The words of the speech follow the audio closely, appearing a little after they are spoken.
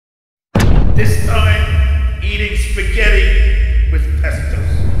This time, eating spaghetti with pestos.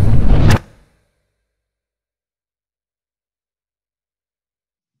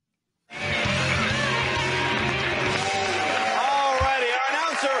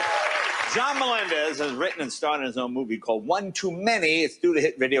 John Melendez has written and starred in his own movie called One Too Many. It's due to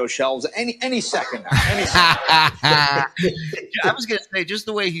hit video shelves any second now. Any second. I was going to say, just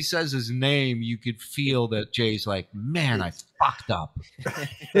the way he says his name, you could feel that Jay's like, man, I fucked up.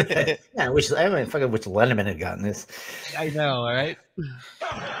 Yeah, I fucking wish Lennon had gotten this. I know, right?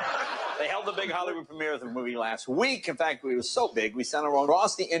 They held the big Hollywood premiere of the movie last week. In fact, it was so big, we sent our own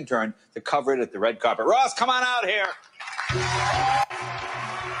Ross the intern to cover it at the red carpet. Ross, come on out here.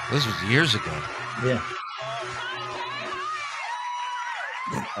 This was years ago. Yeah.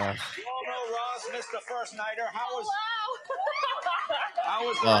 Ross, Mr. First Nighter. How was Oh, it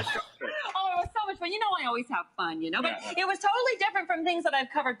was so much fun. You know, I always have fun, you know, but it was totally different from things that I've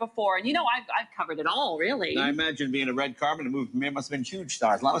covered before. And, you know, I've covered it all, really. I imagine being a red carpet, the movie premiere must have been huge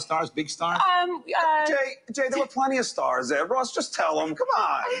stars. A lot of stars, big stars? Jay, there were plenty of stars there. Ross, just tell them. Come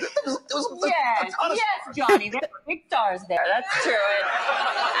on. Yes, Johnny, there were big stars there. That's true.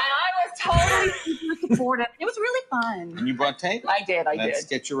 And I was totally super supportive. It was really fun. And you brought tape? I did. Let's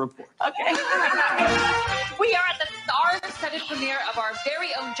get your report. Okay. We are at the star-studded premiere of our very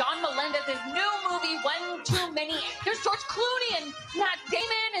own John Melendez's new movie, One Too Many. There's George Clooney and Matt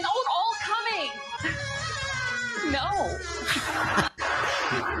Damon and all coming. No.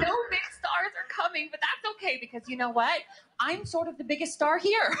 No big stars are coming, but that's okay because you know what? I'm sort of the biggest star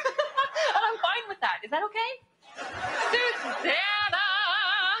here. And I'm fine with that. Is that okay? Susanna!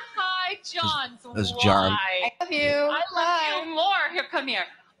 Hi, John. That's John. I love you. I love you more. Here, come here.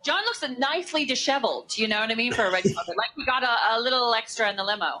 John looks nicely disheveled, you know what I mean, for a red carpet. Like we got a little extra in the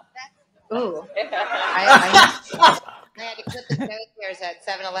limo. Ooh. I had to clip the nose hairs at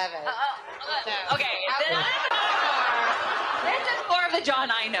 7-Eleven. Okay. This is more of the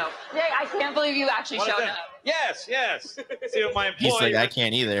John I know. Jay, I can't believe you actually showed up. Yes. See what my employee. He's like, I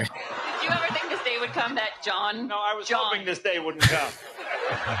can't either. Did you ever think this day would come that John? No, I was hoping this day wouldn't come.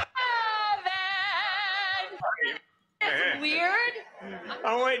 It's weird.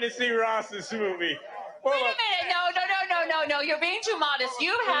 I'm waiting to see Ross's movie. Wait a minute. No. You're being too modest.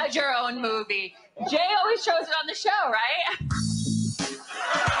 You've had your own movie. Jay always shows it on the show, right?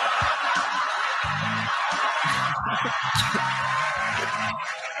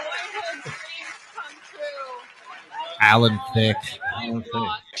 Boyhood dreams come true. Alan Thicke.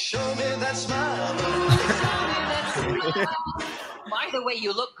 Show me that smile. By the way,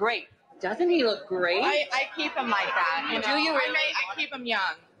 you look great. Doesn't he look great? I keep him like that. You know? Do you really? I keep him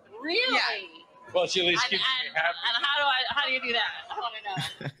young. Really? Yeah. Well, she at least keeps me happy. And how do you do that? I want to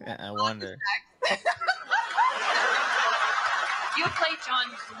know. I wonder. You played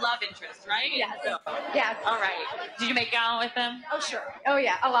John's love interest, right? Yes. Yes. All right. Did you make out with them? Oh, sure. Oh,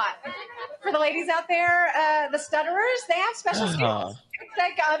 yeah, a lot. For the ladies out there, the stutterers, they have special skills. It's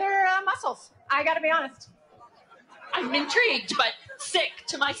like other muscles. I got to be honest. I'm intrigued, but sick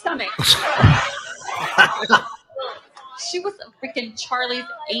to my stomach. She was a freaking Charlie's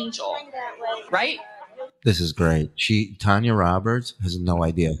angel, right? This is great. Tanya Roberts has no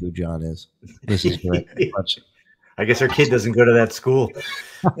idea who John is. This is great. I guess her kid doesn't go to that school.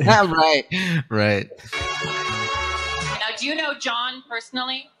 Right. Now, do you know John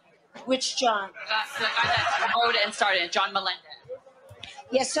personally? Which John? The guy that wrote it and started it, John Melendez.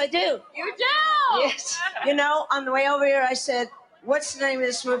 Yes, I do. You do? Yes. You know, on the way over here, I said, what's the name of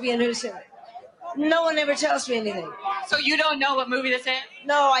this movie and who's in it? No one ever tells me anything. So you don't know what movie this is?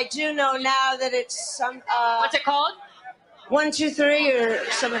 No, I do know now that it's some. What's it called? 1, 2, 3 or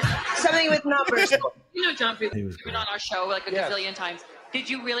something with numbers. You know John Bruce. He's been on our show like a gazillion times. Did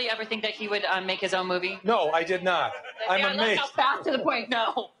you really ever think that he would make his own movie? No, I did not. I'm amazed. How fast to the point?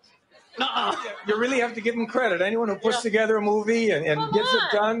 No. You really have to give him credit. Anyone who puts together a movie and gets it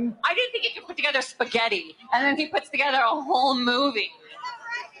done. I didn't think he could put together spaghetti, and then he puts together a whole movie.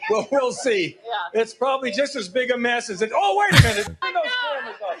 Well, we'll see. Yeah. It's probably just as big a mess as it. Oh, wait a minute. No,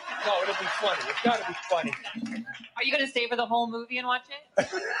 it'll be funny. It's got to be funny. Are you going to stay for the whole movie and watch it?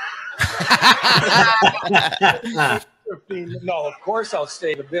 No, of course I'll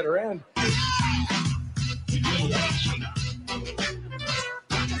stay to the bitter end.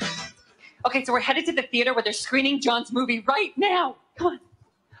 Okay, so we're headed to the theater where they're screening John's movie right now. Come on.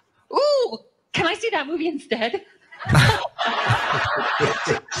 Ooh, can I see that movie instead?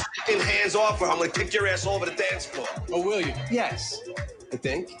 Hands off, or I'm gonna kick your ass all over the dance floor. Oh, will you? Yes, I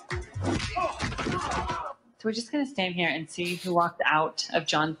think. So we're just gonna stand here and see who walked out of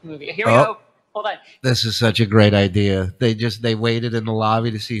John's movie. Here we go. Hold on. This is such a great idea. They waited in the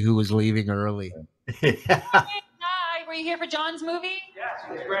lobby to see who was leaving early. Hi, were you here for John's movie? Yes,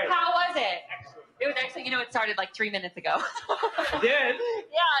 it was great. How was it? It was actually, it started like 3 minutes ago. It did? Yeah,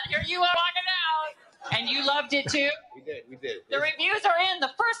 and here you are walking out. And you loved it too? We did. The reviews are in.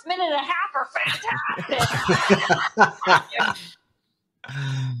 The first minute and a half are fantastic.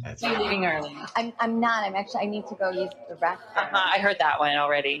 You're leaving early. I'm not. I need to go use the restroom. I heard that one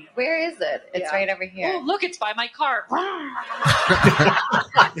already. Where is it? It's right over here. Oh, look, it's by my car. John,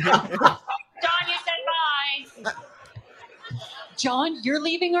 you said bye. John, you're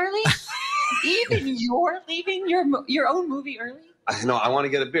leaving early? Even you're leaving your own movie early? No, I want to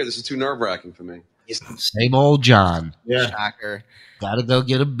get a beer. This is too nerve-wracking for me. Same old John. Yeah. Shocker. Gotta go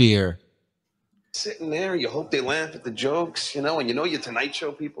get a beer. Sitting there, you hope they laugh at the jokes, and you know your Tonight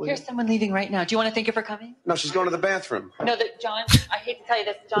Show people. Here's someone leaving right now. Do you want to thank her for coming? No, she's going to the bathroom. No, John, I hate to tell you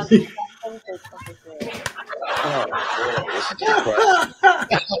this, John.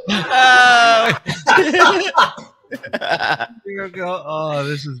 Oh,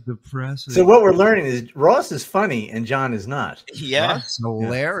 this is depressing. So what we're learning is Ross is funny and John is not. Yeah. That's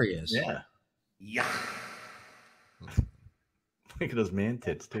hilarious. Yeah. Look at those man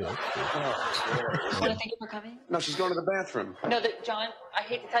tits too. You want to thank her for coming? No, she's going to the bathroom. No, John, I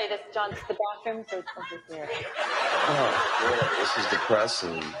hate to tell you this, John. The bathroom, so it's over here. This is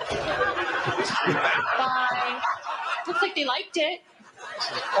depressing. Bye. Looks like they liked it.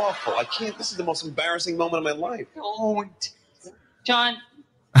 This is awful. I can't. This is the most embarrassing moment of my life. Don't. John,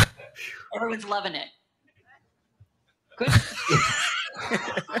 everyone's loving it. Good.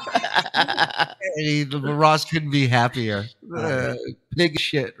 Ross couldn't be happier. Big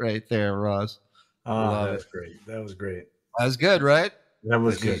shit right there, Ross. Oh, that's great. That was great. That was good, right? That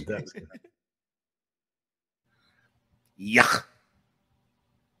was good. That was good. Yuck.